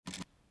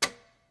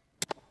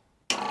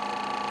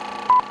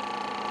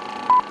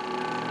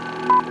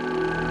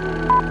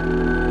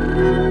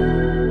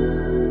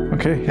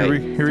Okay, here we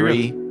go.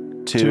 3,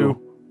 2,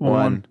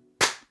 1,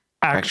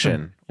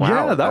 Action.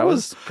 Wow, Yeah, that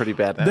was pretty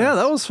bad. Yeah,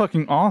 that was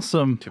fucking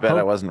awesome. Too bad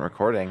I wasn't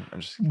recording. I'm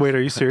just Wait,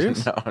 are you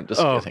serious? No, I'm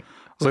just Oh, kidding.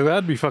 I was like,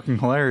 that'd be fucking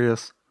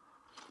hilarious.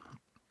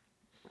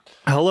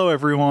 Hello,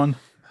 everyone.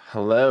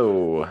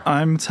 Hello,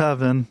 I'm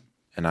Tevin,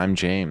 and I'm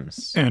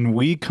James. and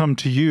we come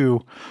to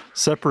you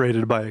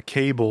separated by a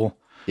cable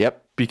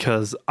Yep,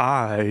 because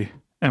I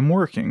am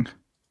working.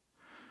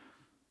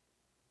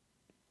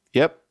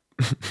 yep.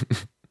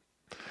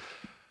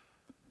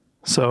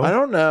 So, I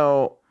don't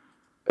know.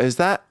 Is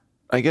that?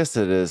 I guess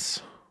it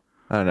is.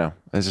 I don't know.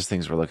 It's just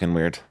things were looking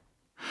weird.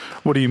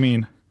 what do you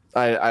mean?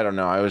 I don't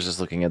know. I was just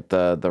looking at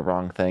the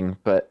wrong thing.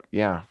 But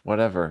yeah,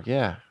 whatever.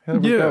 Yeah, here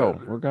we Yeah.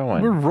 go. We're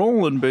going. We're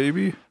rolling,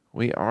 baby.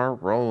 We are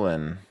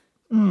rolling.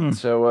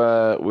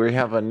 So we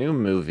have a new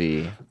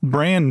movie.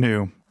 Brand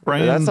new.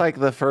 That's like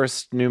the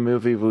first new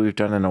movie we've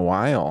done in a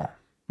while.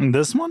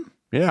 This one?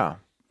 Yeah.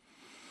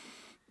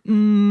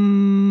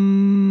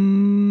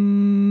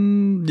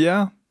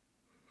 Yeah,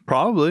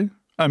 probably.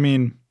 I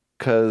mean,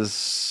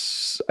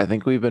 Because I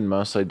think we've been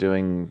mostly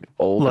doing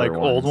older like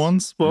ones. old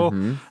ones. Well,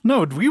 Mm-hmm.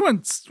 no,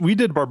 we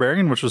did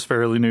Barbarian, which was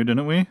fairly new,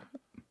 didn't we?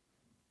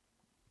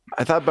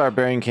 I thought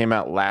Barbarian came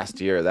out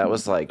last year. That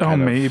was like Oh,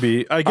 kind of-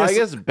 maybe. I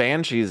guess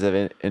Banshees of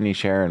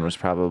Inisherin was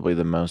probably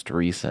the most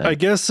recent. I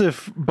guess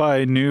if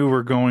by new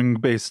we're going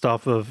based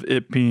off of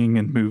it being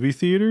in movie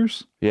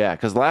theaters. Yeah,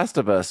 because Last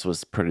of Us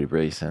was pretty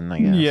recent, I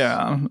guess.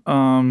 Yeah.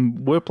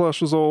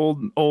 Whiplash was old.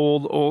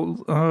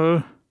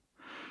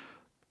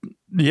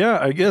 Yeah,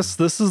 I guess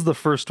this is the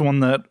first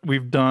one that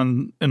we've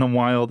done in a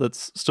while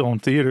that's still in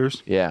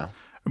theaters. Yeah.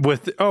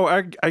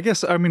 I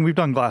guess we've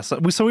done Glass.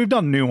 We've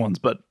done new ones,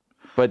 but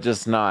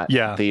just not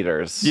Yeah.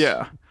 theaters.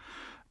 yeah,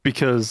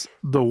 because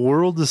the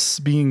world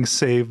is being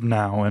saved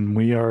now, and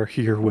we are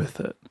here with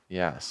it.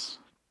 Yes.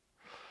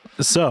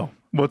 So,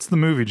 what's the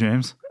movie,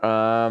 James?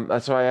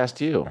 That's why I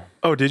asked you.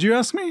 Oh, did you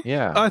ask me?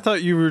 Yeah. I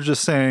thought you were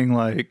just saying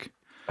like.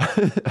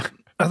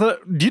 I thought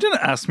you didn't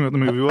ask me what the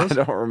movie I was.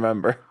 don't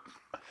remember.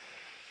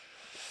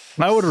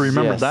 I would have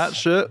remembered Yes. that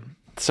shit.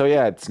 So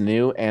yeah, it's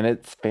new and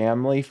it's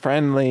family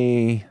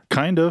friendly.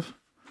 Kind of.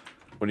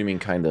 What do you mean,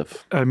 kind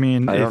of? I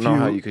mean, I don't know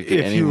how you could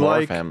get any more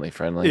like, family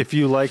friendly. if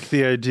you like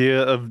the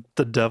idea of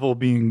the devil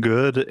being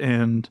good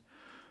and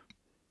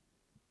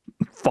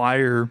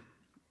fire,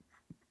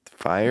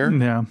 Fire?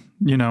 yeah,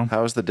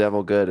 How is the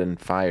devil good in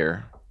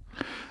fire?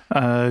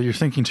 you're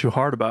thinking too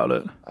hard about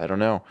it. I don't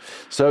know.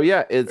 So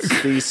yeah,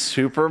 it's the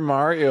Super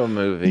Mario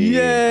movie.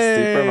 Yay!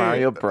 Super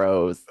Mario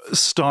Bros.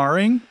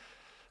 Starring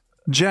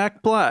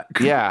Jack Black,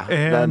 Yeah,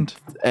 and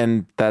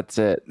that's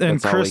it. and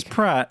That's all Chris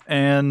Pratt,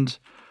 and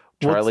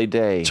Charlie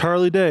Day.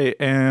 Charlie Day,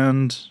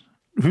 and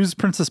who's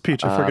Princess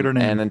Peach? I forget her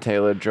name. Anna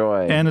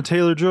Taylor-Joy. Anna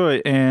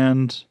Taylor-Joy,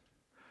 and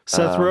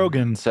Seth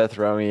Rogen, Seth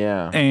Rogen,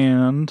 yeah.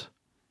 and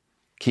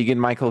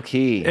Keegan-Michael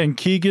Key.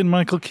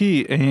 Keegan-Michael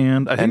Key,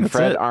 and I think And that's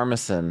Fred it.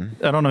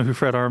 Armisen. I don't know who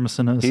Fred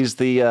Armisen is. He's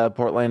the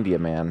Portlandia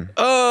man.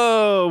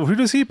 Oh, who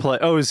does he play?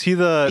 Oh, is he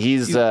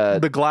He's,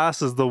 the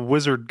glasses, the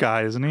wizard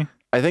guy, isn't he?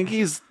 I think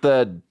he's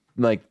the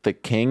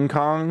King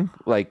Kong,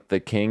 like the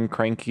King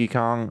Cranky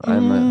Kong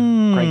and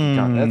the Cranky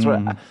Kong. That's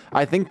what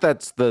I think.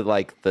 That's the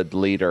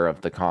leader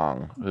of the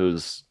Kong,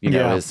 who's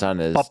Yeah. his son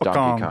is Papa Donkey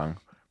Kong. Kong,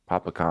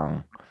 Papa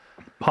Kong.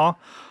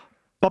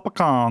 Papa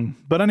Kong.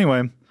 But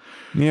anyway,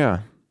 Yeah.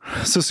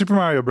 so Super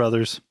Mario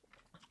Brothers.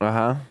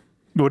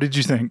 What did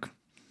you think?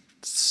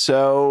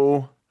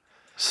 So,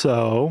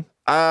 So,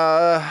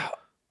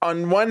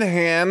 on one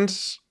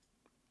hand,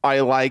 I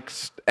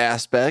liked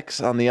aspects.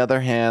 On the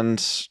other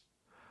hand,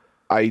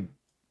 I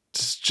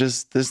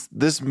just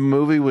this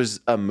movie was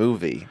a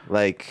movie.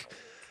 Like,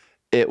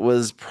 it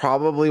was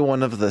probably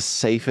one of the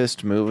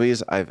safest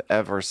movies I've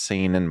ever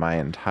seen in my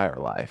entire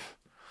life.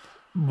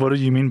 what do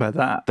you mean by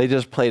that? They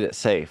just played it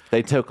safe.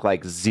 They took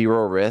like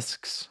zero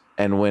risks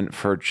and went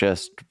for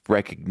just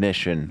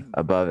recognition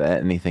above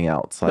anything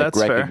else. Like That's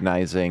fair.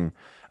 recognizing,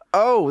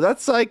 oh,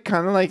 that's like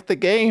kind of like the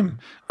game.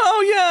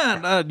 Oh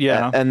yeah,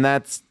 yeah. And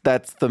that's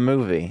the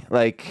movie.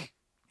 Like,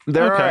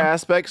 there Okay. are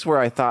aspects where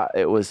I thought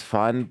it was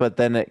fun, but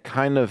then it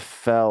kind of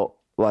felt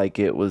like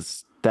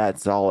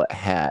that's all it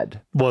had.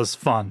 Was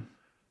fun.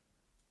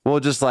 Well,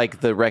 just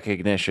like the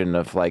recognition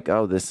of like,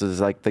 oh, this is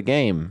like the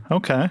game.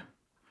 Okay.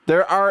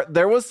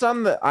 There was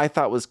some that I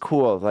thought was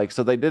cool. Like,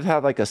 so they did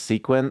have like a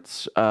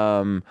sequence.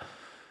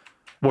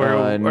 Where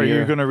are you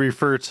near- going to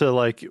refer to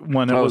like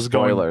when it was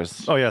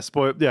spoilers. going? Oh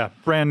yeah, yeah,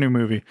 brand new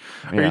movie.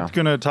 Are Yeah. you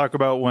going to talk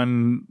about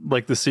when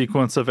like the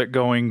sequence of it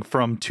going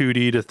from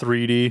 2D to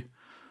 3D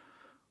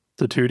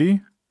to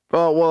 2D?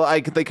 Well,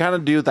 they kind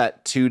of do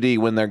that 2D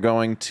when they're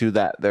going to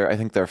I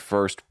think their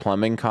first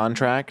plumbing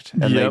contract,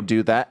 and they Yep.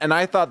 do that. And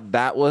I thought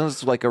that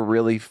was like a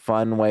really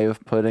fun way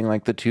of putting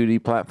like the 2D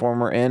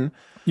platformer in.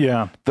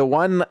 Yeah. The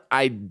one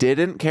I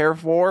didn't care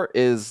for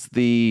is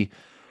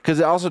because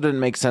it also didn't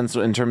make sense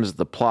in terms of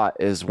the plot,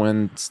 is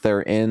when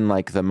they're in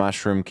like the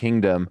Mushroom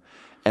Kingdom,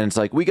 and it's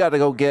like, we got to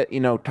go get,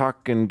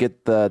 talk and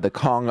get the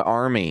Kong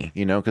army,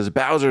 because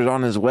Bowser's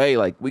on his way.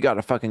 Like, we got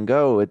to fucking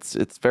go. It's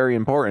very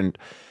important.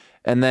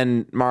 And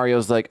then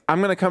Mario's like,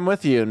 I'm gonna come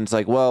with you, and it's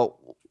like, well,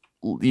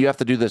 you have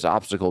to do this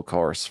obstacle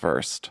course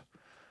first.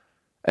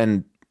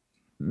 And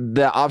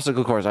the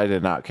obstacle course I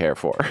did not care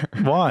for.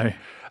 Why?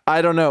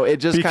 I don't know. It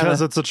just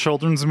because it's a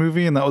children's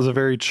movie, and that was a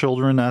very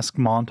children-esque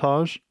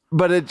montage.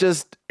 But it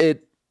just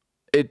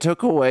it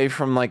took away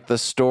from like the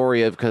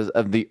story of because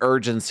of the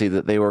urgency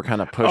that they were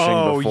kind of pushing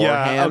beforehand.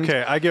 Yeah,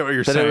 okay, I get what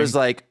you're saying. That it was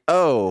like,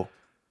 oh,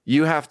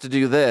 you have to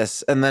do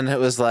this, and then it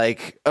was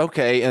like,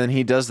 okay, and then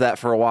he does that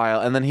for a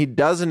while, and then he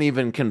doesn't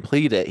even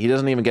complete it. He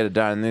doesn't even get it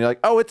done, and then you're like,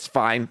 oh, it's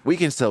fine, we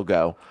can still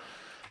go.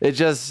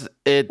 Wait,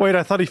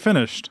 I thought he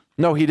finished.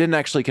 No, he didn't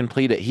actually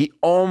complete it. He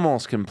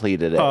almost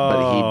completed it,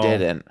 but he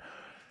didn't.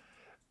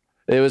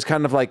 It was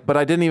kind of like, but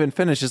I didn't even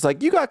finish. It's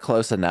like, you got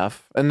close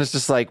enough. And it's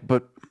just like,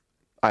 but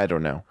I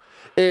don't know.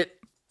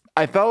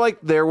 I felt like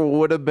there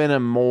would have been a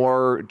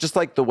more, just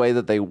like the way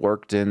that they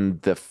worked in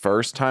the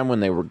first time when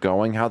they were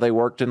going, how they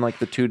worked in like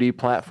the 2D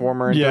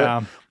platformer.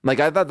 Yeah. Like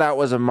I thought that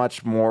was a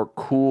much more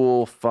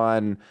cool,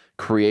 fun,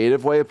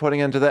 creative way of putting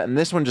into that. And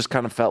this one just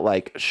kind of felt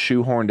like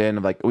shoehorned in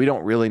of like, we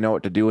don't really know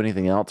what to do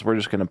anything else. We're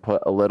just going to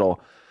put a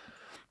little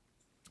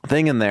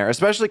thing in there,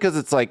 especially because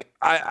it's like,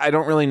 I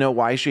don't really know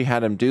why she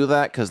had him do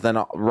that. Because then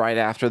right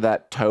after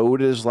that,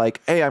 Toad is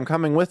like, hey, I'm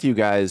coming with you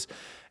guys.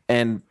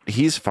 And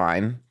he's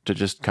fine to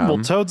just come. Well,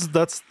 Toad's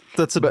that's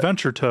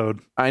Adventure Toad.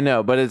 I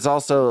know, but it's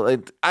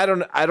also I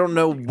don't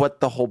know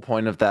what the whole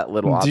point of that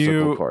little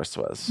obstacle course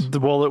was.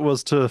 Well, it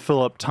was to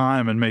fill up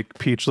time and make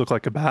Peach look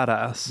like a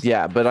badass.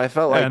 Yeah, but I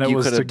felt like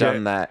you could have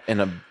done that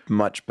in a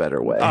much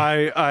better way.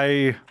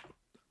 I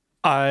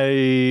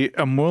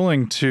am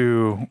willing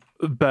to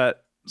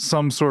bet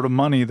some sort of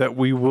money that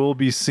we will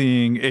be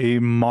seeing a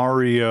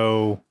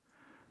Mario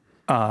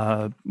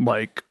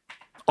like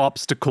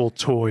obstacle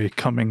toy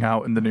coming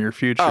out in the near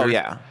future. Oh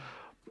yeah.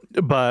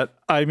 But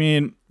I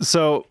mean,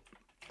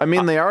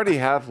 they already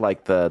have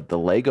like the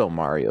Lego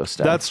Mario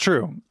stuff. That's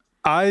true.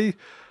 I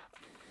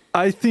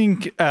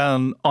think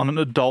on an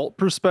adult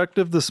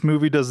perspective, this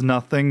movie does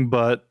nothing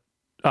but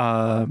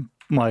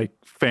like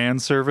fan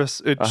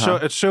service.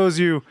 It shows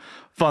you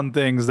fun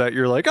things that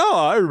you're like,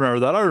 oh, I remember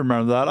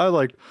that.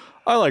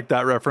 I like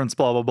that reference,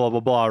 blah, blah, blah,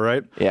 blah, blah,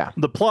 right? Yeah.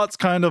 The plot's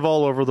kind of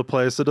all over the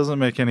place. It doesn't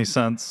make any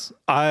sense.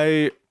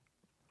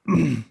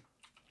 The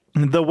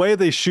way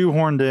they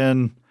shoehorned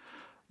in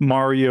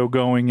Mario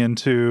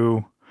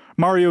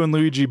and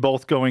Luigi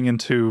both going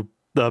into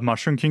the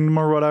Mushroom Kingdom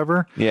or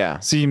whatever. Yeah.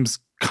 Seems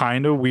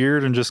kind of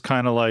weird and just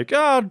kind of like,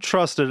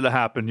 trust it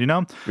happened, you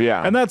know?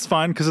 Yeah. And that's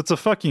fine because it's a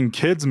fucking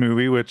kids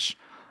movie, which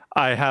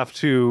I have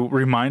to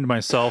remind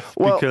myself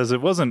because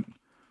it wasn't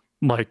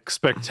like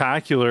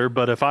spectacular,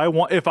 but if I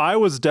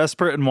was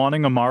desperate and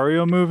wanting a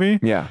Mario movie,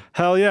 yeah,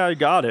 hell yeah, I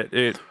got it.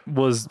 It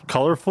was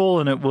colorful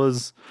and it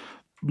was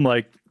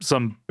like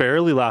some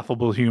barely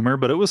laughable humor,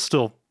 but there was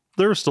still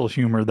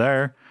humor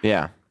there.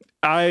 Yeah.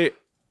 I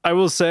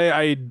will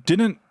say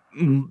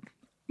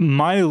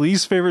my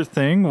least favorite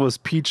thing was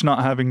Peach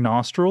not having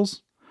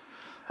nostrils.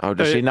 Oh,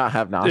 does she not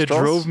have nostrils? It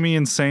drove me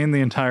insane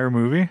the entire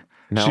movie.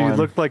 No, she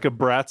looked like a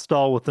Bratz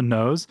doll with a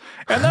nose,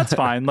 and that's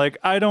fine. Like,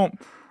 I don't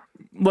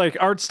like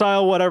art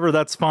style, whatever,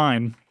 that's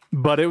fine.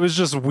 But it was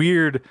just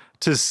weird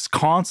to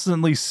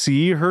constantly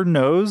see her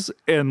nose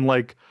and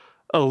like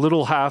a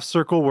little half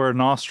circle where a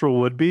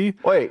nostril would be.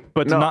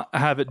 But to not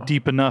have it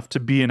deep enough to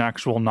be an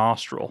actual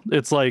nostril.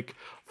 It's like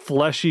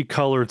fleshy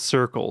colored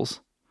circles.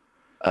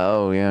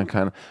 Oh, yeah,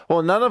 kind of.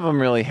 Well, none of them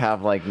really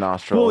have like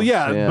nostrils. Well,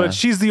 yeah, but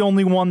she's the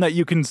only one that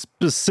you can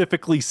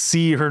specifically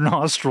see her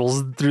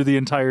nostrils through the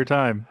entire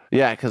time.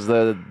 Yeah, because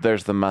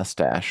there's the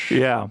mustache.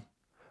 Yeah.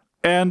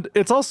 And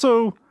it's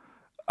also,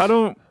 I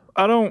don't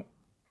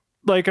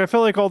like, I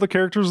feel like all the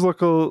characters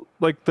look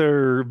like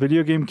their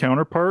video game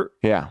counterpart.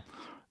 Yeah.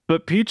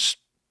 But Peach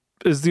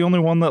is the only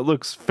one that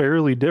looks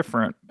fairly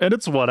different. And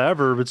it's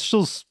whatever. It's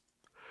just...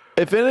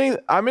 If any,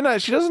 I mean,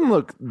 she doesn't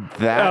look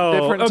that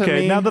different to me.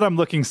 Okay, now that I'm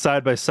looking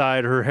side by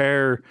side, her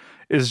hair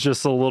is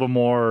just a little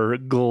more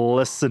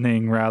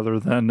glistening rather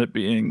than it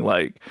being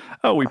like,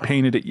 oh, we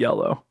painted it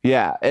yellow.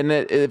 Yeah, and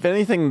if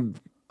anything,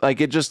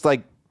 like it just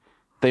like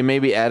they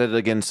maybe added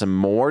again some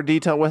more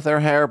detail with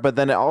her hair, but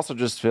then it also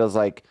just feels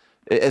like,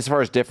 as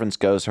far as difference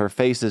goes, her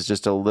face is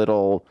just a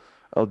little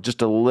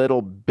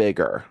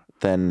bigger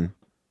than.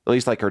 At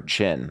least like her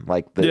chin,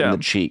 like in the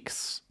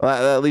cheeks.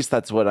 At least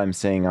that's what I'm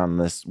seeing on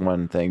this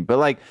one thing. But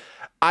like,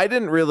 I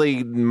didn't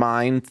really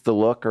mind the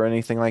look or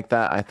anything like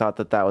that. I thought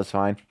that was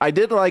fine. I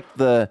did like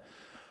the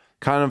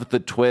kind of the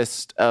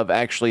twist of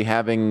actually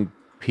having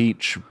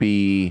Peach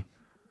be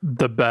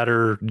the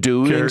better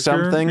doing character.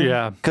 something.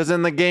 Yeah. Because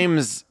in the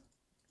games,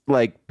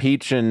 like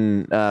Peach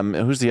and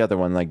who's the other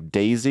one? Like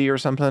Daisy or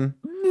something?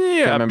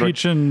 Yeah,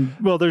 Peach and,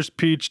 well, there's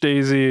Peach,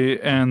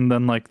 Daisy, and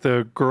then like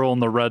the girl in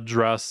the red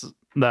dress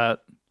that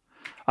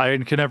I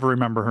can never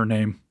remember her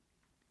name.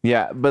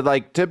 Yeah, but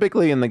like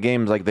typically in the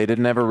games, like they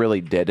never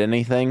really did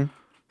anything.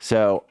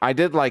 So I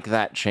did like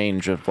that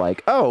change of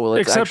like, oh,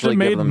 let's actually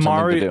give them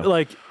something to do.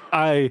 Like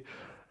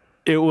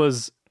it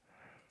was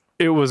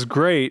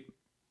great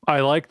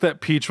I like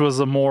that Peach was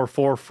a more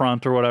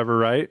forefront or whatever,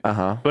 right?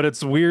 Uh-huh. But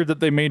it's weird that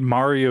they made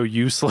Mario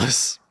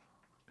useless.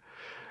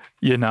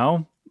 You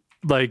know?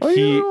 Like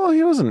he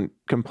wasn't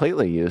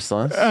completely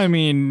useless. I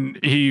mean,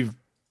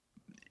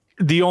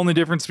 the only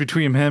difference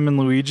between him and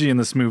Luigi in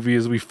this movie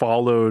is we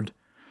followed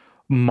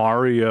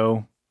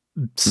Mario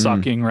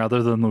sucking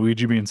rather than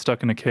Luigi being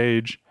stuck in a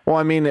cage. Well,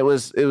 I mean, it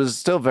was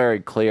still very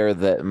clear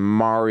that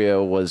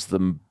Mario was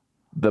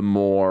the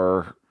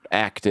more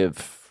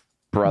active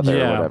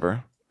brother or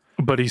whatever.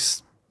 But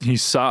he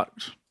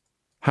sucked.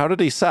 How did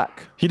he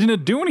suck? He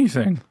didn't do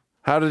anything.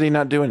 How did he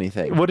not do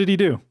anything? What did he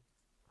do?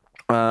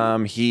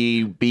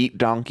 He beat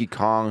Donkey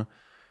Kong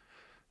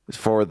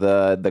for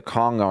the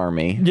Kong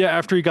army. Yeah,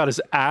 after he got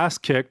his ass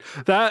kicked.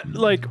 That,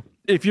 like,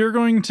 if you're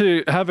going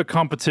to have a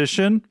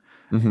competition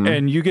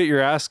and you get your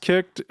ass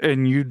kicked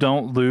and you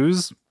don't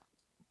lose,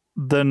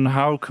 then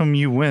how come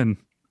you win?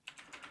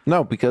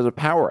 No, because of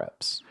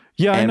power-ups.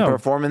 Yeah, I know.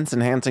 Performance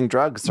enhancing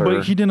drugs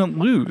But he didn't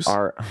lose.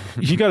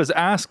 He got his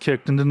ass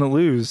kicked and didn't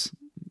lose.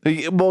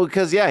 Well,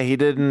 because he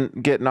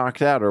didn't get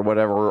knocked out or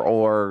whatever,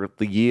 or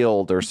the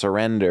yield or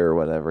surrender or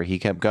whatever. He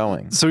kept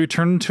going. So he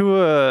turned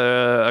into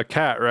a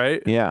cat,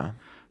 right? Yeah.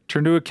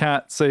 Turned to a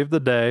cat, saved the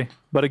day.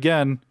 But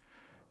again,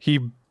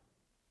 he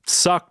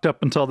sucked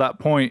up until that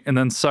point and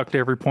then sucked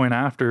every point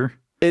after.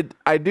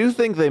 I do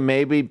think they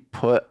maybe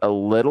put a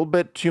little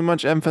bit too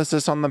much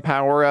emphasis on the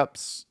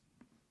power-ups.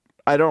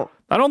 I don't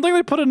think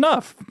they put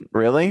enough.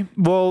 Really?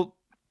 Well,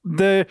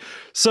 okay,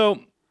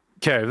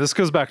 this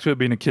goes back to it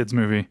being a kid's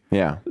movie.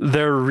 Yeah.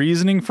 Their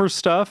reasoning for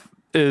stuff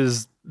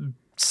is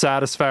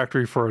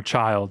satisfactory for a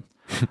child.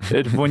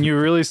 When you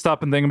really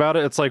stop and think about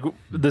it, it's like,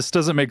 this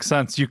doesn't make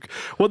sense.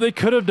 What they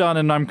could have done,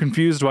 and I'm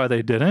confused why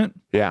they didn't,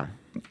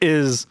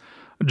 is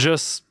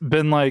just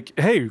been like,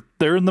 hey,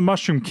 they're in the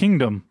Mushroom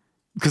Kingdom.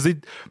 Because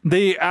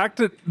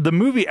the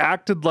movie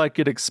acted like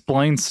it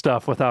explained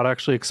stuff without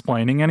actually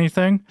explaining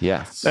anything.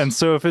 Yes. And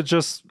so if it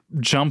just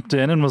jumped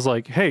in and was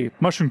like, hey,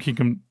 Mushroom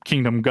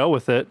Kingdom, go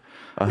with it,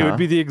 it would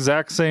be the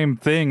exact same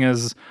thing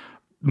as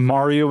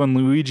Mario and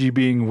Luigi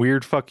being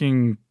weird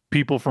fucking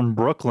people from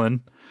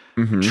Brooklyn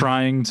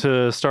trying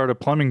to start a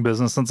plumbing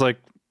business. And it's like,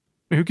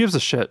 who gives a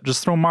shit?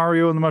 Just throw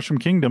Mario in the Mushroom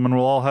Kingdom and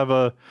we'll all have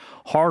a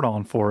hard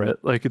on for it.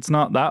 Like, it's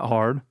not that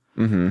hard.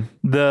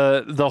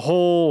 The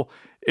whole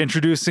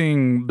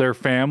introducing their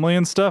family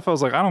and stuff, I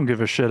was like, I don't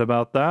give a shit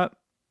about that.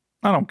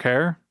 I don't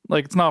care.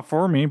 Like, it's not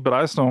for me, but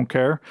I still don't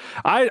care.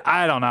 I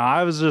don't know.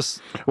 I was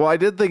just... Well, I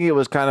did think it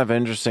was kind of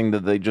interesting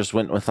that they just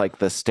went with like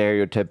the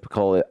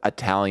stereotypical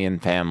Italian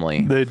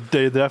family.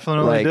 They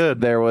definitely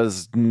did. There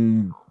was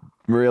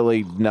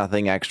really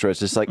nothing extra. It's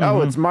just like, oh,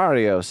 it's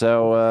Mario,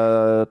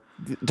 so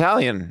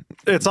Italian.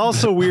 It's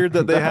also weird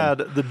that they had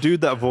the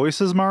dude that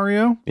voices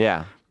Mario.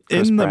 Yeah.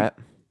 Chris Pratt.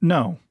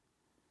 No.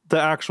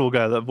 The actual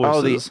guy that voices.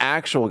 Oh, the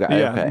actual guy.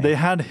 Yeah, okay. They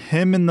had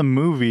him in the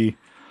movie,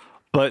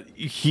 but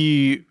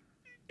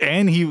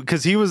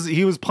because he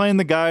was playing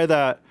the guy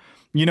that,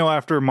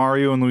 after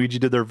Mario and Luigi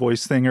did their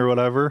voice thing or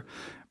whatever,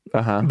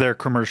 their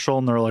commercial,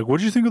 and they're like, "What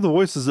did you think of the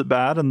voice? Is it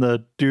bad?" And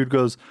the dude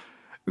goes,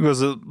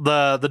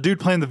 the dude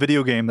playing the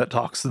video game that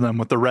talks to them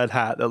with the red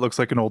hat that looks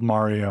like an old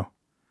Mario.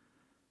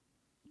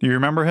 Do you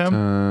remember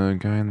him?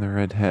 Guy in the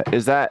red hat.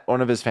 Is that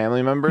one of his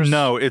family members?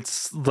 No,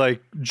 it's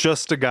like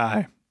just a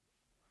guy.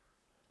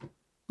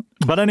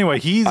 But anyway,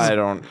 he's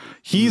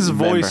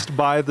voiced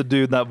by the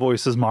dude that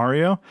voices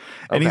Mario,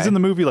 and he's in the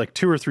movie like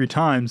 2 or 3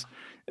 times.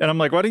 And I'm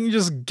like, why didn't you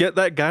just get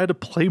that guy to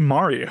play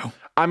Mario?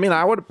 I mean,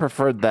 I would have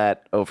preferred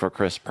that over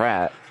Chris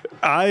Pratt.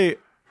 I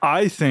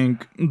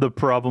think the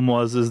problem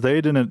is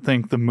they didn't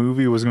think the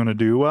movie was going to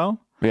do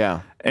well.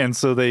 Yeah. And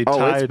so they tied...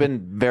 Oh, it's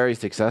been very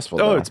successful,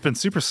 though. Oh, it's been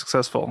super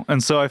successful.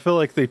 And so I feel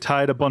like they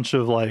tied a bunch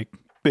of like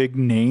big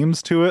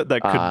names to it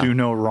that could do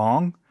no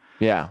wrong.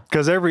 Yeah.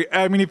 Because if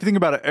you think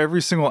about it,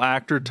 every single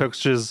actor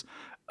touches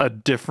a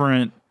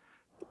different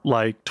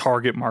like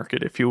target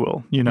market, if you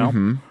will,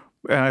 And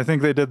I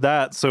think they did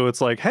that. So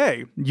it's like,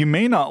 hey, you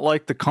may not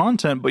like the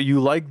content, but you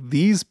like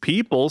these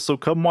people. So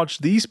come watch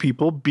these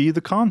people be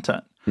the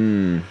content.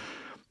 And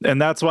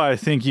that's why I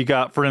think you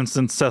got, for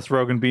instance, Seth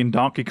Rogen being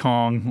Donkey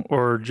Kong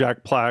or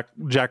Jack Black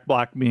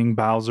being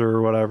Bowser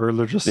or whatever.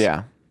 They're just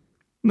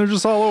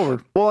all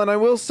over. Well, and I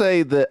will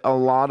say that a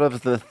lot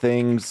of the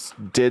things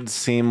did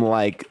seem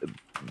like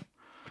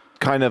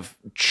kind of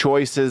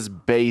choices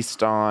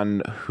based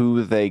on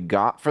who they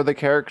got for the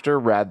character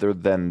rather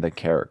than the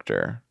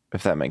character,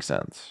 if that makes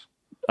sense.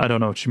 I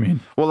don't know what you mean.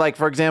 Well, like,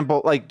 for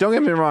example, like, don't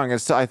get me wrong, I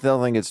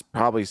still think it's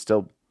probably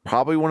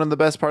one of the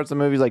best parts of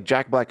the movie. Like,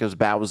 Jack Black as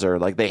Bowser,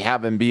 like, they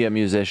have him be a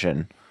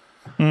musician.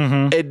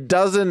 It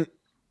doesn't...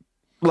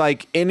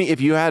 Like,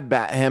 if you had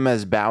him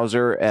as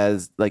Bowser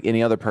as like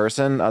any other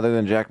person other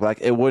than Jack Black,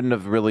 it wouldn't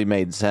have really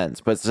made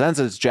sense. But since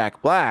it's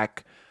Jack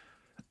Black,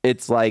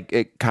 it's like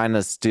it kind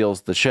of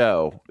steals the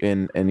show.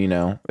 And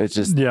it's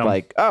just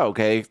like, oh,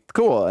 okay,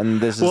 cool.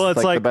 And this is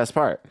like the best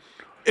part.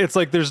 It's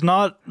like there's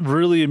not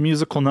really a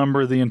musical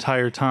number the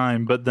entire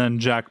time, but then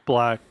Jack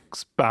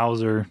Black's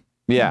Bowser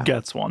Yeah.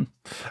 gets one.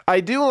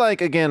 I do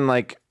like, again,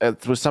 like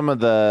with some of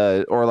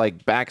the, or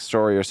like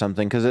backstory or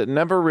something, because it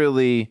never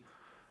really,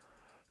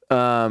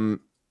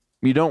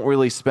 you don't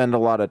really spend a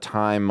lot of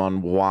time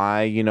on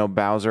why,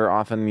 Bowser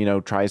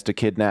often, tries to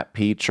kidnap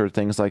Peach or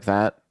things like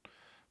that.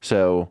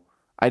 So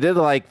I did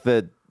like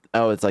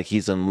it's like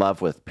he's in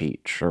love with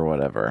Peach or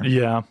whatever,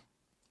 Yeah.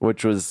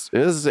 which is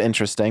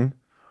interesting.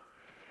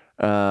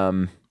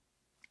 I'm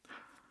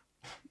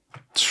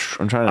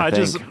trying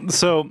to think.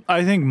 So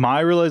I think my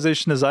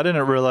realization is I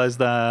didn't realize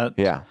that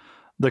Yeah.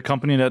 the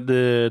company that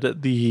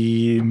did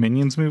the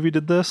Minions movie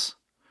did this.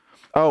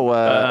 Oh,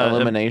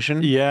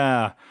 Illumination?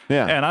 Yeah.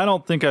 Yeah. And I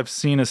don't think I've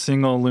seen a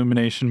single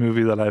Illumination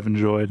movie that I've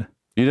enjoyed.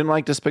 You didn't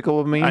like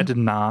Despicable Me? I did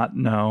not,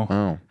 no.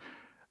 Oh.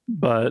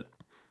 But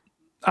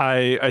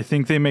I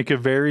think they make a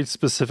very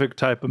specific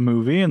type of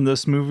movie, and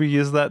this movie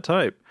is that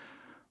type.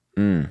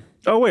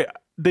 Oh wait,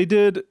 they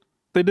did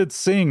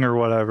Sing or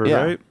whatever,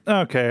 Yeah. right?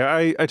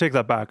 Okay, I take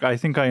that back. I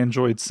think I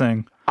enjoyed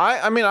Sing.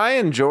 I mean, I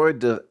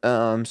enjoyed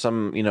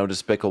some,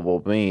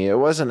 Despicable Me. It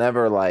wasn't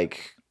ever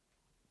like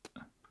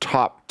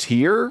top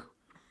tier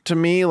to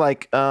me,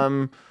 like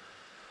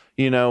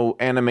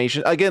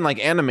animation. Again, like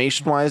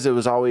animation wise, it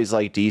was always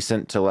like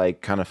decent to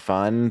like kind of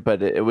fun,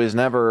 but it was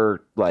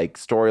never like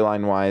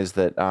storyline wise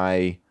that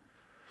I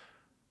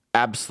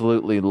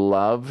absolutely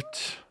loved.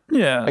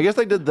 Yeah. I guess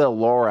they did the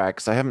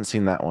Lorax. I haven't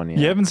seen that one yet.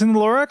 You haven't seen the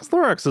Lorax?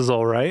 Lorax is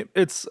all right.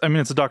 It's a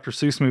Dr.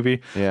 Seuss movie.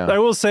 Yeah. I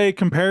will say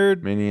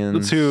compared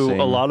Minions, to Sing.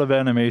 a lot of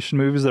animation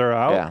movies that are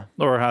out Yeah.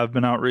 or have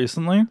been out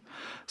recently,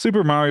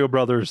 Super Mario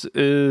Brothers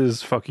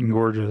is fucking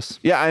gorgeous.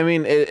 Yeah, I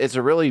mean, it's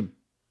a really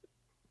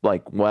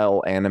like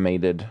well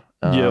animated.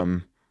 Yep.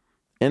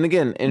 And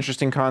again,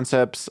 interesting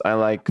concepts. I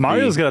like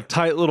Mario's got a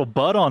tight little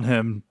butt on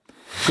him.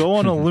 Go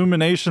on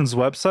Illumination's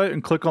website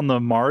and click on the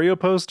Mario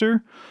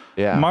poster.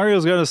 Yeah.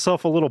 Mario's got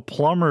himself a little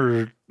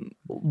plumber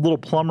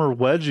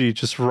wedgie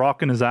just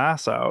rocking his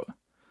ass out.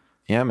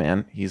 Yeah,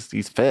 man. He's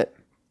fit.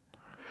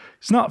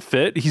 He's not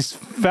fit. He's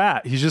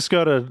fat. He's just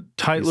got a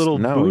tight little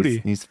booty.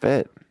 He's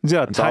fit. He's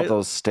got a It's all tight,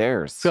 those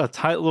stairs. he's got a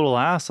tight little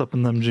ass up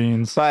in them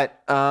jeans.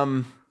 But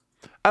I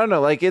don't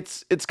know. Like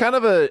it's kind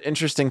of an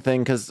interesting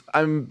thing because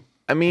I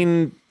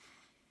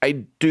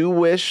do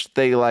wish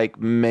they like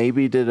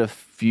maybe did a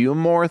few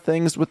more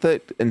things with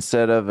it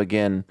instead of,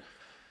 again,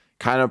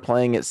 kind of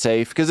playing it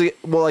safe. Because,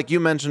 well, like you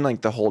mentioned,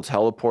 like the whole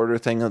teleporter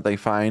thing that they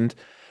find,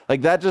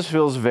 like that just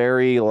feels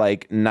very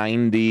like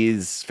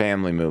 90s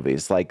family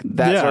movies, like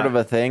that Yeah. sort of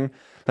a thing.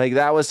 Like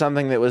that was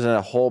something that was in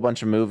a whole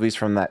bunch of movies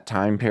from that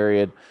time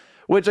period,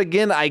 which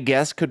again, I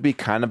guess could be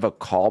kind of a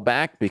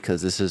callback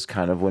because this is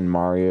kind of when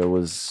Mario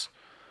was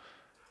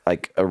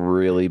like a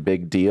really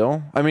big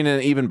deal. I mean,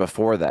 and even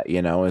before that,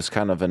 is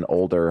kind of an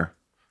older.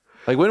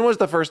 Like, when was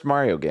the first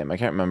Mario game? I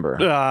can't remember.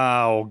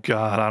 Oh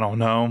God, I don't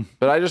know.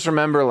 But I just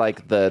remember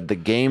like the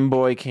Game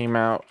Boy came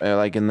out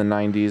like in the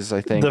 90s,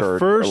 I think, The or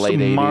first late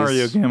 80s.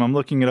 Mario game. I'm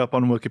looking it up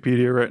on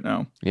Wikipedia right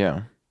now.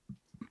 Yeah.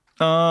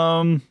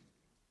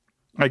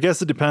 I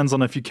guess it depends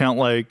on if you count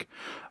like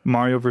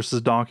Mario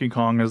versus Donkey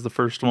Kong as the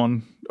first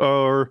one,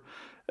 or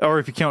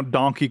if you count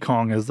Donkey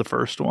Kong as the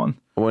first one.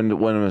 When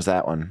was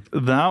that one?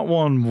 That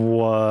one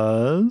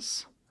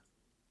was.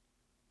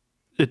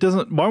 It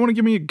doesn't. Why won't it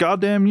give me a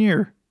goddamn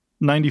year?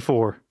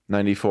 94.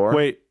 94?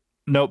 Wait,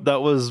 nope.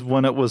 That was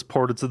when it was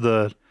ported to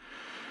the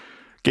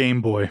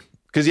Game Boy.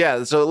 Because,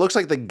 yeah, so it looks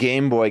like the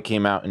Game Boy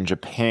came out in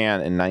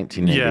Japan in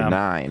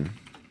 1989.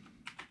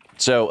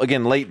 So,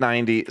 again, late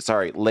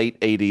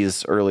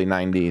 80s, early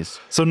 90s.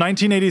 So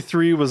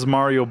 1983 was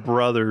Mario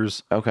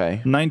Brothers.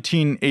 Okay.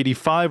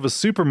 1985 was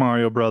Super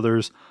Mario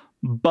Brothers,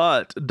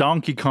 but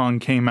Donkey Kong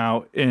came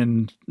out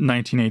in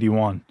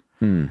 1981.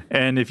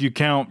 And if you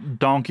count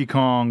Donkey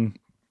Kong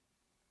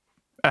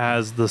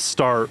as the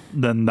start,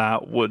 then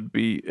that would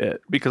be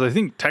it. Because I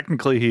think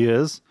technically he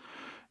is.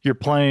 You're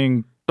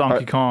playing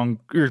Donkey Kong.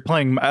 You're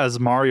playing as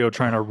Mario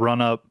trying to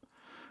run up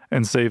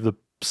and save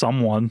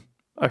someone.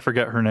 I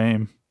forget her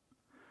name.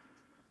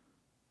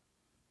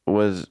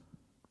 Was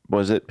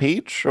it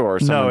Peach or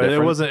someone No,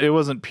 different? it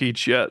wasn't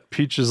Peach yet.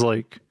 Peach is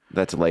like,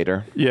 That's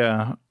later.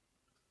 yeah.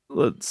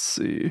 Let's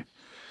see.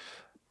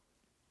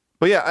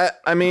 But yeah,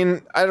 I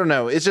mean, I don't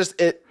know. It's just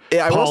I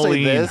will say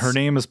Pauline. this. Her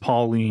name is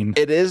Pauline.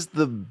 It is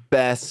the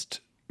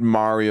best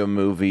Mario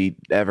movie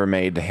ever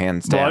made,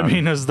 hands down. Well, I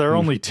mean, is there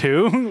only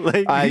two?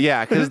 Like,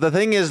 Yeah, because the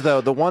thing is,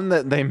 though, the one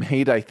that they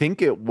made, I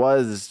think it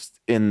was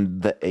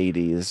in the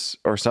 80s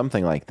or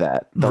something like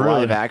that. The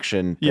Really? live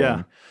action thing.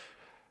 Yeah.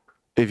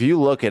 If you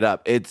look it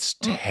up, it's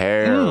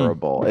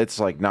terrible. It's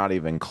like not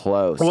even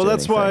close. well, to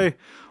that's anything. why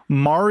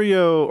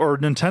Mario or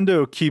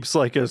Nintendo keeps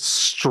like a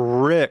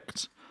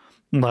strict,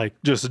 like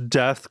just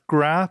death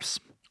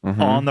grasp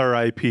on their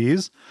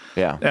IPs.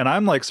 Yeah. And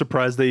I'm like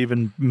surprised they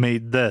even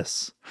made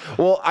this.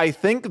 Well, I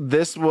think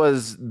this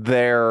was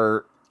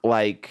their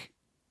like,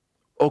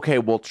 okay,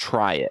 we'll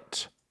try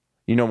it.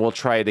 We'll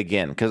try it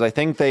again. Because I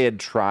think they had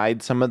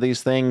tried some of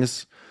these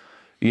things,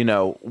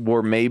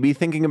 were maybe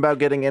thinking about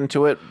getting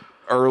into it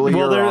earlier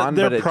Well, on.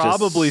 they're but it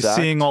probably just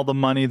sucked. seeing all the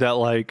money that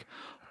like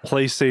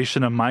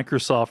PlayStation and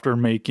Microsoft are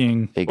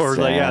making, or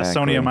like, yeah,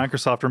 Sony and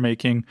Microsoft are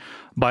making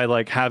by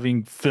like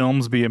having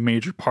films be a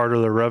major part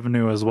of their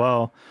revenue as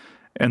well.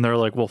 And they're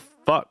like, well,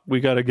 fuck, we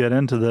got to get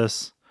into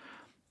this.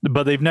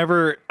 But they've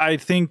never, I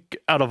think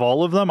out of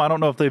all of them, I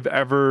don't know if they've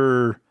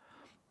ever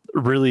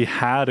really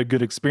had a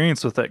good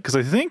experience with it. Because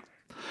I think,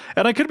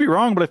 and I could be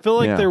wrong, but I feel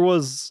like there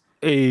was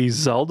a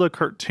Zelda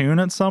cartoon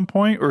at some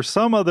point or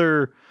some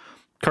other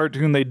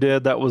cartoon they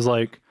did that was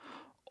like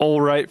all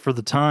right for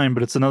the time,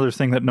 but it's another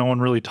thing that no one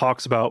really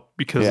talks about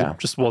because it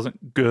just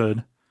wasn't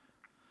good.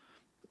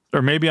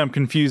 Or maybe I'm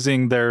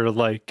confusing their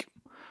like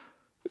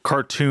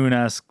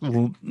cartoon-esque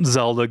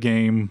Zelda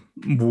game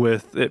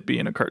with it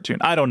being a cartoon.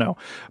 I don't know.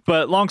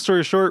 But long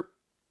story short,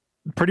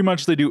 pretty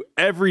much they do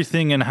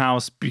everything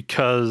in-house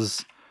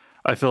because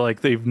I feel like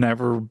they've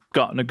never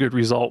gotten a good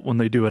result when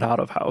they do it out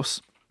of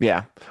house.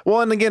 Yeah.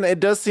 Well, and again, it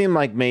does seem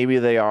like maybe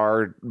they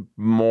are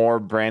more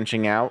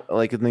branching out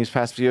like in these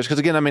past few years. Because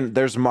again, I mean,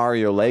 there's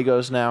Mario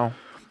Legos now.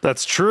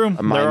 That's true.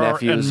 My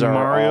nephews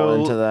are all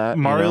into that.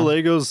 Mario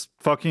Legos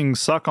fucking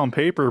suck on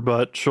paper,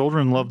 but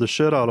children love the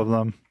shit out of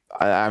them.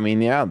 I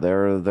mean, yeah,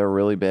 they're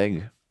really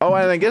big. Oh,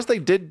 and I guess they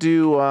did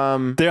do...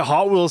 The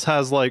Hot Wheels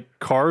has like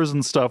cars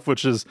and stuff,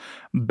 which is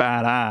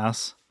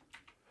badass.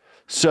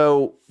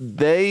 So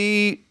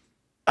they...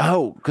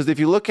 Oh, because if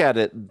you look at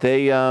it,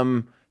 they...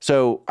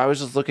 So I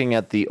was just looking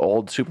at the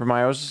old Super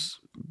Mario's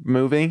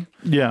movie.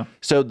 Yeah.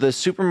 So the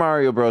Super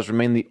Mario Bros.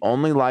 Remain the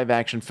only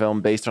live-action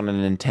film based on a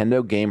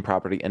Nintendo game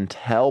property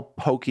until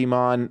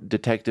Pokemon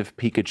Detective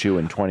Pikachu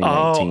in 2019.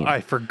 Oh,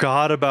 I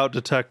forgot about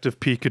Detective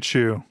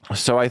Pikachu.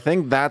 So I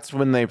think that's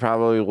when they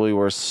probably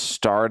were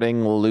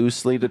starting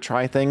loosely to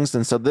try things.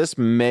 And so this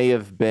may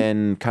have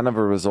been kind of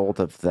a result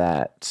of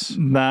that.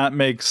 That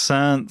makes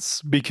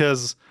sense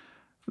because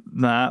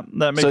that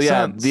makes sense. So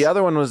yeah, the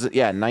other one was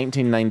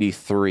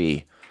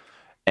 1993.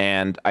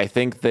 And I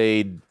think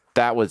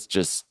that was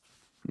just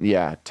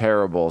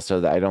terrible.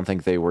 So that I don't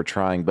think they were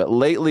trying. But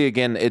lately,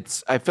 again,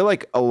 I feel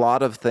like a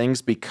lot of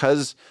things,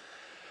 because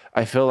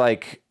I feel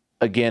like,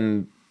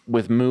 again,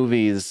 with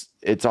movies,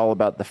 it's all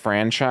about the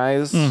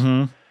franchise.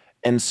 Mm-hmm.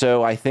 And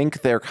so I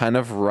think they're kind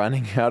of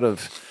running out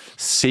of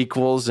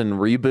sequels and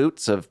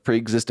reboots of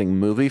pre-existing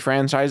movie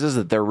franchises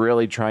that they're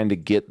really trying to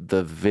get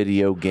the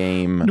video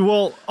game.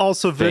 Well,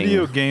 also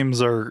video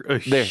games are a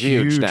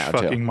huge now,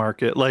 fucking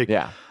market. Like,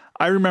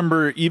 I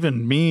remember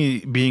even me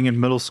being in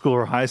middle school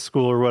or high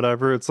school or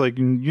whatever. It's like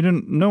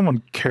no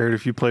one cared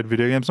if you played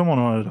video games. No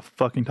one wanted to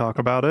fucking talk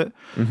about it.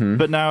 Mm-hmm.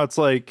 But now it's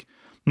like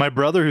my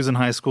brother who's in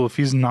high school, if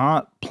he's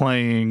not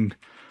playing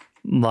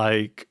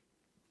like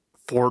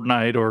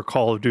Fortnite or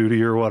Call of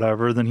Duty or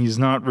whatever, then he's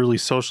not really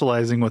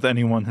socializing with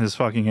anyone his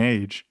fucking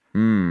age.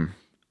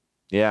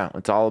 Yeah,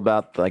 it's all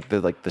about like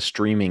the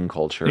streaming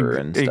culture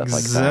and stuff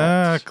like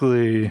that.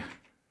 Exactly.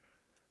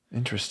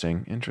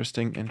 Interesting.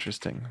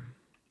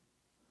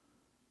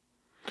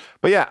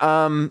 But yeah,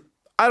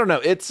 I don't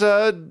know. It's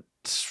well,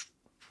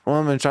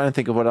 I'm trying to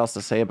think of what else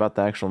to say about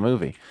the actual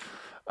movie.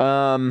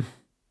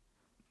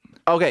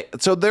 Okay,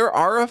 so there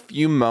are a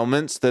few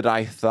moments that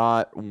I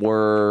thought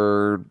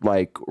were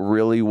like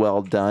really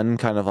well done,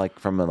 kind of like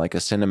from a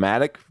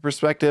cinematic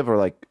perspective or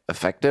like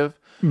effective.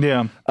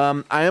 Yeah.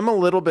 I am a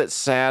little bit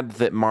sad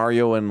that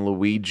Mario and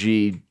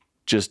Luigi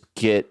just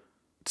get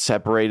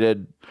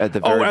separated at the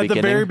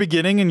very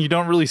beginning, and you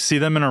don't really see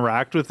them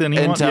interact with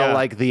anyone until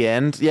like the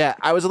end. Yeah,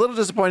 I was a little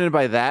disappointed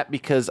by that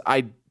because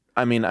I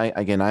am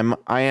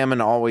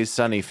an Always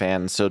Sunny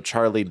fan, so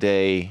Charlie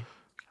Day.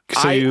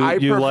 So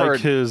you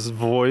like his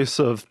voice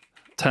of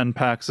 10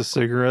 packs of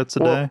cigarettes a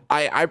day?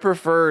 I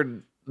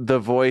preferred the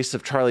voice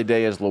of Charlie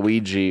Day as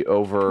Luigi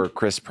over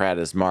Chris Pratt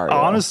as Mario.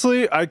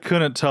 Honestly, I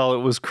couldn't tell it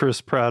was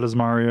Chris Pratt as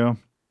Mario.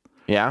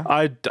 Yeah?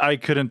 I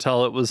couldn't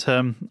tell it was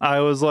him. I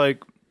was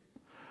like,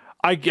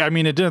 I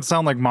mean, it didn't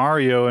sound like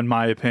Mario in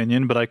my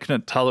opinion, but I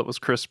couldn't tell it was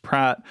Chris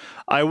Pratt.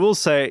 I will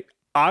say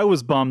I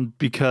was bummed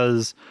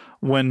because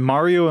when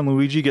Mario and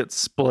Luigi get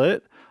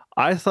split,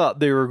 I thought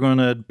they were going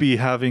to be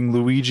having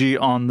Luigi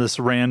on this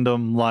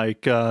random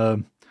like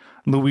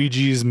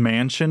Luigi's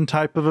Mansion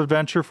type of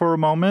adventure for a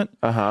moment.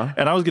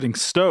 And I was getting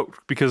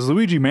stoked because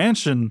Luigi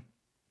Mansion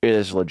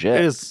is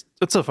legit.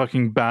 It's a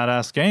fucking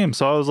badass game.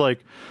 So I was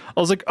like,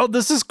 oh,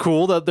 this is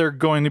cool that they're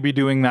going to be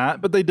doing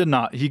that, but they did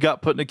not. He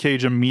got put in a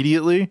cage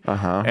immediately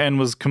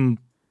and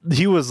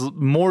he was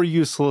more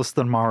useless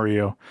than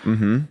Mario.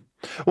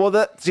 Well,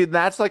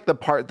 that's like the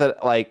part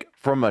that like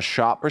from a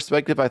shot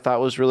perspective I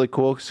thought was really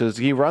cool because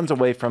he runs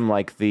away from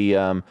like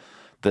the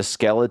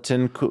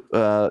skeleton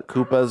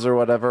Koopas or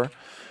whatever,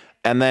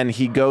 and then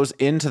he goes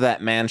into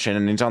that mansion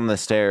and he's on the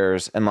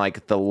stairs and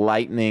like the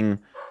lightning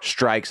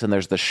strikes and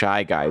there's the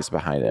Shy Guys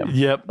behind him.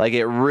 Yep. Like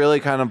it really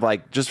kind of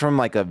like just from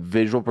like a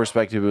visual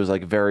perspective, it was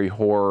like very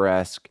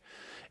horror-esque.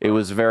 It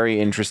was very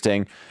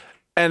interesting.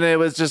 And it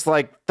was just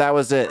like that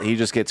was it. He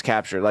just gets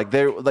captured. Like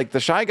the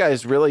Shy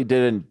Guys really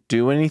didn't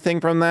do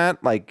anything from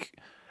that. Like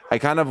I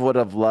kind of would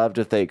have loved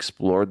if they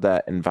explored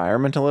that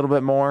environment a little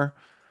bit more.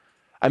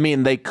 I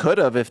mean, they could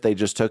have if they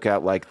just took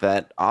out like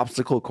that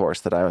obstacle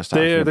course that I was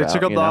talking They about.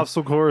 took out you the know?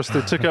 obstacle course.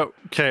 They took out.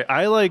 Okay,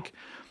 I like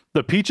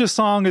the Peaches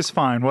song is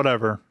fine.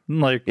 Whatever.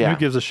 Like Yeah. who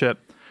gives a shit?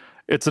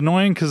 It's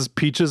annoying because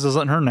Peaches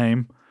isn't her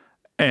name,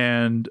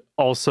 and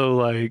also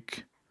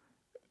like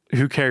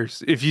who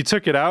cares? If you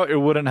took it out, it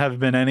wouldn't have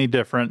been any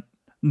different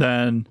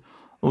than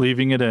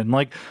leaving it in.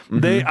 Like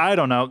I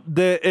don't know.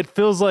 It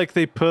feels like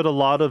they put a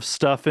lot of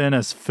stuff in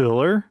as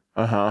filler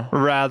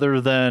rather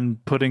than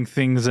putting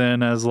things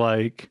in as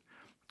like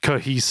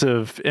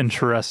cohesive,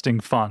 interesting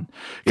fun.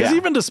 Because Yeah.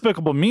 even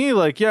Despicable Me,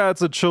 like, yeah,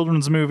 it's a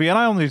children's movie, and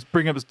I only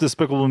bring up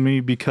Despicable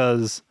Me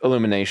because,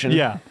 Illumination.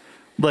 yeah,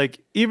 like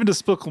even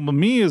Despicable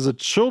Me is a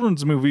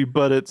children's movie,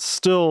 but it's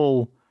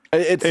still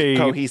It's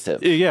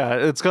cohesive. Yeah,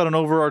 it's got an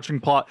overarching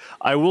plot.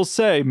 I will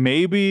say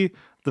maybe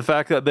the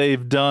fact that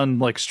they've done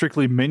like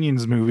strictly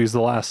Minions movies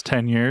the last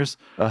 10 years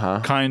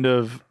kind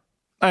of.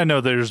 I know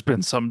there's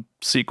been some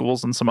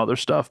sequels and some other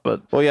stuff,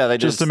 but Well, yeah, they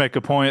just to make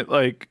a point,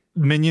 like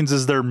Minions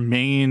is their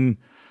main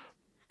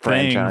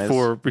Franchise.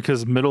 thing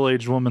because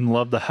middle-aged women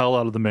love the hell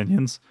out of the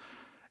Minions.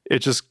 It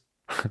just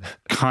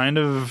kind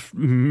of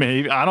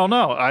maybe I don't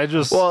know.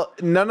 Well,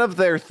 none of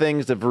their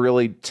things have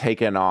really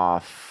taken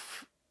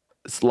off.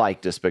 It's like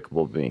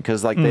Despicable Me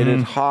because like they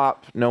did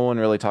Hop. No one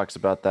really talks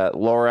about that.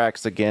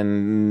 Lorax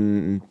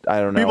again. I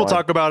don't know. people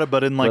talk about it,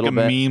 but in like a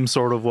little bit. meme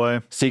sort of way.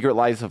 Secret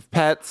Life of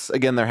Pets.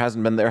 Again, there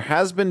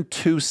has been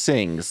 2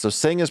 Sings. So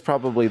Sing is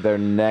probably their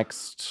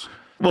next.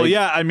 Well,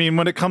 yeah, I mean,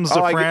 when it comes to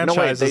No, wait,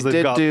 franchises, they they've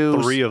did got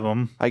do- 3 of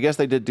them. I guess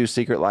they did do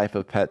Secret Life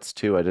of Pets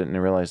too. I didn't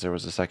realize there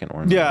was a second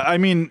one. Yeah, I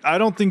mean, I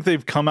don't think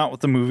they've come out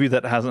with a movie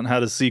that hasn't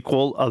had a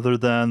sequel other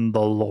than the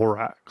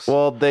Lorax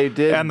Well, they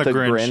did and the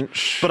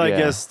Grinch. But I yeah.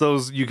 guess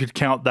those you could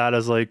count that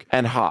as like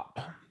and Hop.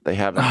 They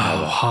haven't.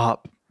 had it.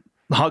 Hop.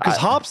 Because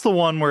Hop's the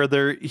one where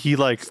he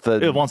like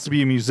the- it wants to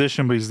be a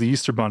musician, but he's the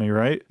Easter Bunny,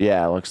 right?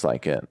 Yeah, it looks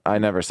like it. I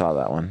never saw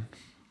that one.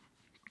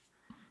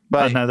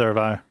 But Neither have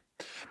I.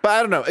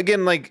 I don't know.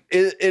 Again, like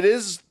it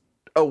is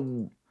a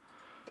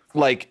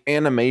like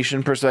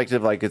animation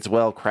perspective, like it's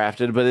well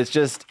crafted, but it's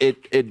just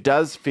it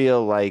does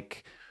feel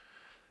like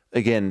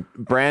again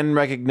brand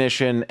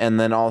recognition, and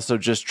then also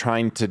just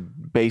trying to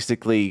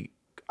basically,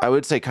 I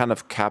would say, kind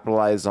of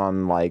capitalize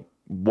on like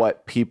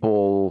what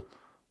people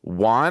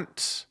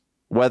want,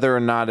 whether or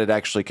not it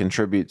actually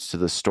contributes to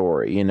the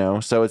story, you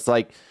know? So it's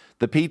like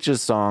the Peaches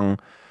song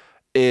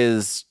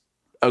is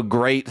a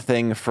great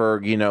thing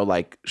for, you know,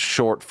 like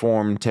short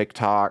form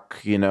TikTok,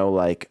 you know,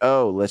 like,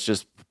 oh, let's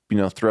just, you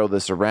know, throw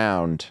this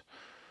around.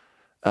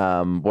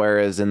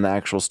 Whereas in the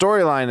actual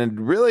storyline, it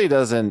really it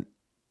isn't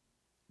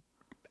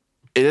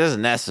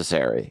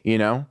necessary, you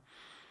know?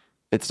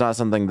 It's not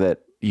something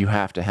that you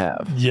have to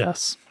have.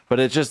 Yes.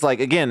 But it's just like,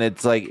 again,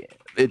 it's like,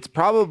 it's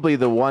probably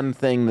the one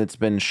thing that's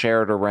been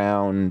shared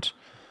around,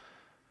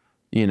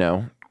 you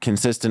know,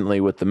 consistently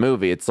with the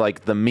movie. It's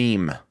like the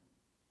meme.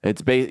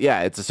 It's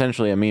it's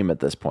essentially a meme at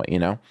this point, you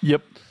know?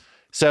 Yep.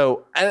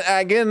 So, and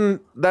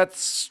again,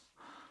 that's,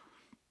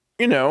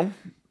 you know,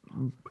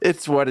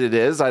 it's what it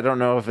is. I don't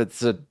know if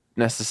it's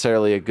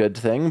necessarily a good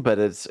thing, but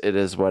it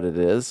is what it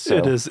is. So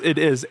It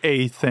is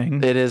a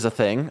thing. It is a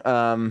thing.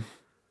 I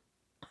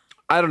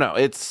don't know.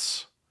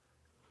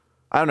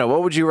 I don't know.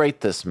 What would you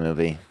rate this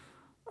movie?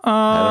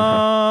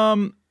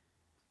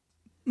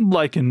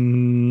 Like a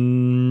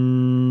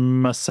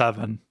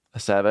 7. A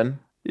 7?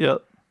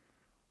 Yep.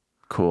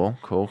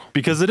 Cool.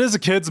 Because it is a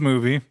kids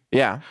movie.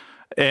 Yeah.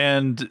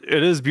 And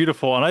it is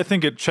beautiful, and I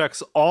think it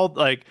checks all,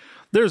 like,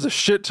 there's a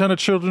shit ton of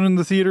children in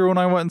the theater when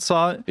I went and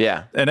saw it.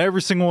 Yeah. And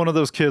every single one of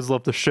those kids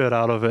loved the shit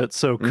out of it,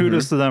 so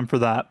kudos to them for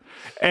that.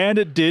 And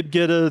it did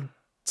get a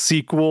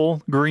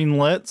sequel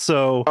greenlit,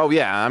 so Oh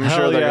yeah, I'm hell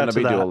sure they're yeah going to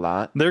be that. doing a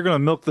lot. They're going to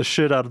milk the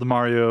shit out of the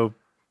Mario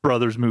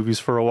Brothers movies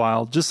for a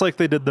while, just like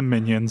they did the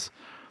Minions,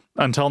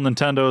 until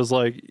Nintendo is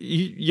like,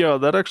 yo,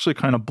 that actually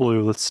kind of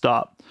blew, let's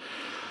stop.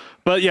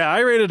 But yeah, I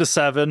rated a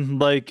 7.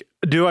 Like,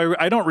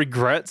 I don't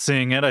regret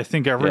seeing it. I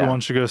think everyone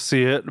should go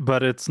see it,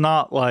 but it's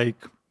not like,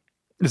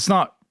 it's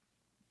not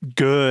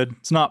good.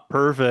 It's not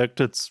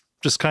perfect. It's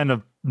just kind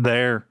of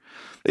there.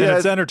 And Yeah,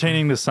 it's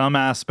entertaining to some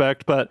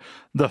aspect, but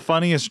the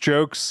funniest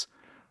jokes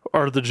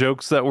are the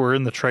jokes that were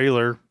in the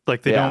trailer.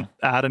 Like, they don't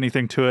add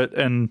anything to it.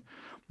 And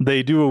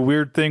they do a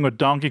weird thing with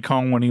Donkey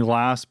Kong when he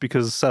laughs,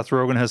 because Seth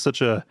Rogen has such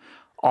a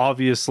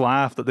obvious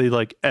laugh that they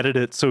like edit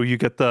it so you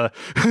get the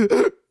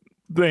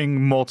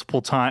thing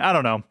multiple times. I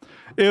don't know.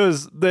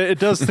 It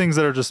does things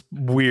that are just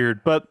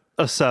weird, but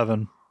a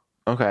 7.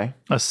 Okay.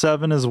 A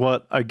 7 is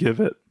what I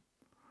give it.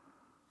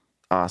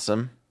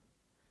 Awesome.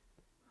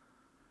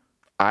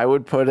 I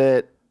would put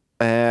it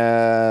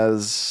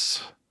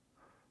as,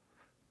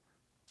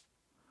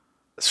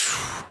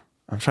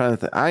 I'm trying to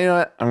think. You know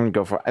what? I'm going to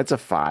go for it. It's a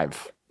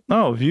 5.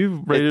 Oh,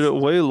 you rated it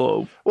way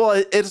low.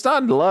 Well, it's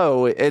not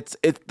low.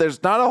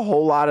 There's not a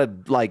whole lot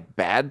of like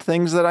bad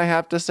things that I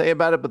have to say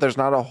about it, but there's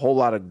not a whole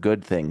lot of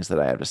good things that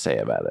I have to say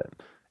about it.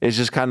 It's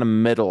just kind of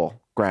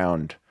middle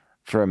ground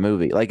for a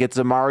movie. Like, it's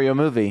a Mario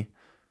movie.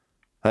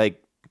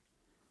 Like,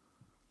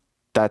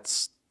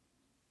 that's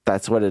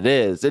that's what it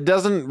is. It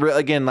doesn't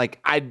again, like,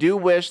 I do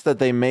wish that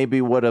they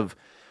maybe would have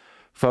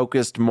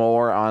focused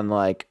more on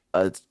like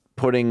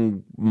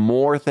putting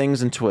more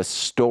things into a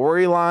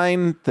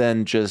storyline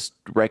than just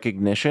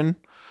recognition.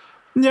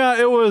 Yeah,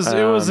 it was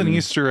an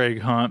Easter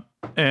egg hunt,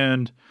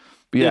 and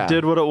it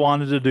did what it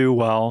wanted to do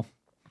well,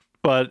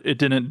 but it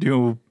didn't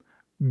do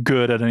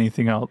good at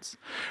anything else.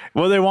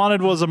 What they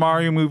wanted was a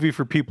Mario movie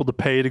for people to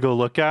pay to go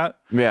look at.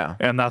 Yeah.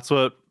 And that's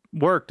what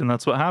worked, and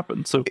that's what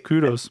happened. So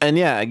kudos. And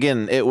yeah,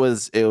 again, it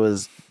was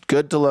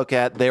good to look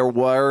at. There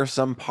were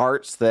some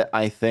parts that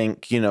I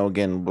think,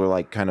 again, were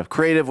like kind of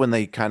creative when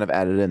they kind of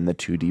added in the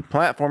 2D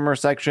platformer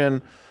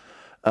section.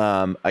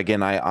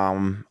 Again,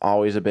 I'm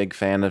always a big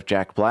fan of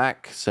Jack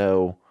Black,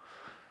 so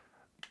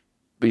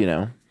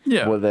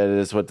well, that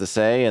is what to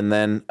say. And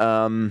then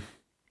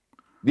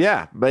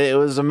yeah, but it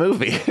was a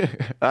movie.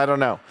 I don't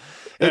know.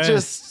 It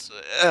just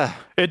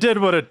it did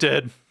what it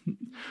did.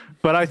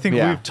 But I think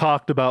we've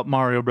talked about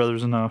Mario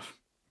Brothers enough.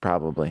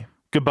 Probably.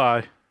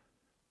 Goodbye.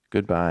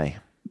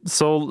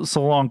 So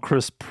long,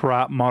 Chris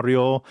Pratt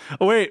Mario.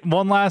 Oh wait,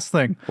 one last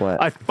thing.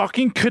 What? I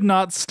fucking could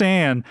not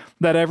stand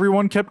that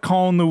everyone kept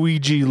calling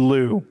Luigi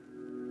Lou.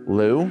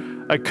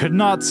 Lou? I could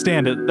not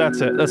stand it. That's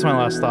it. That's my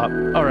last thought.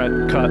 All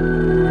right,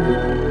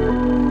 cut.